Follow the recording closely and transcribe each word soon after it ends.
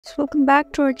So welcome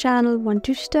back to our channel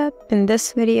One2Step. In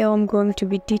this video, I'm going to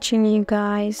be teaching you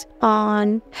guys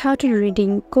on how to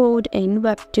redeem code in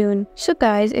Webtoon. So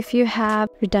guys, if you have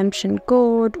redemption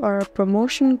code or a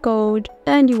promotion code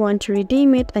and you want to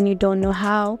redeem it and you don't know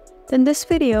how, then this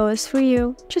video is for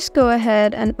you. Just go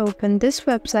ahead and open this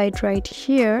website right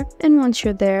here, and once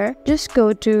you're there, just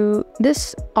go to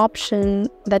this option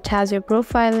that has your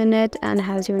profile in it and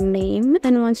has your name,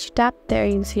 and once you tap there,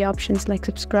 you'll see options like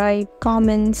subscribe,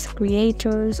 comments,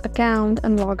 creators, account,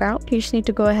 and log out. You just need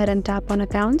to go ahead and tap on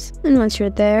accounts, and once you're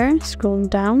there, scroll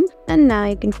down, and now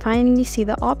you can finally see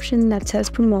the option that says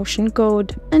promotion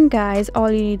code. And guys, all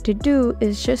you need to do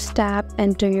is just tap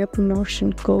enter your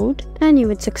promotion code and you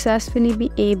would successfully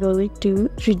be able to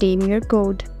redeem your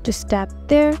code. Just tap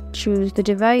there, choose the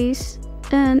device,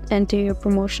 and enter your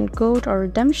promotion code or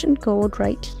redemption code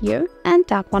right here and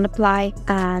tap on apply,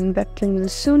 and Webtoon will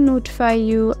soon notify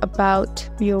you about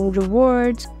your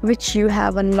rewards which you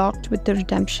have unlocked with the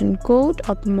redemption code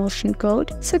or promotion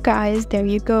code. So guys, there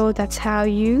you go. That's how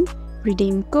you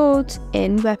redeem codes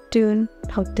in Webtoon.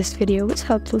 Hope this video was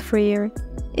helpful for you.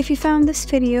 If you found this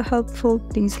video helpful,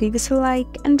 please leave us a like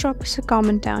and drop us a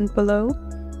comment down below.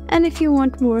 And if you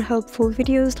want more helpful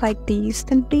videos like these,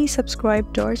 then please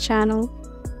subscribe to our channel.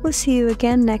 We'll see you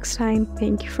again next time.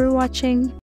 Thank you for watching.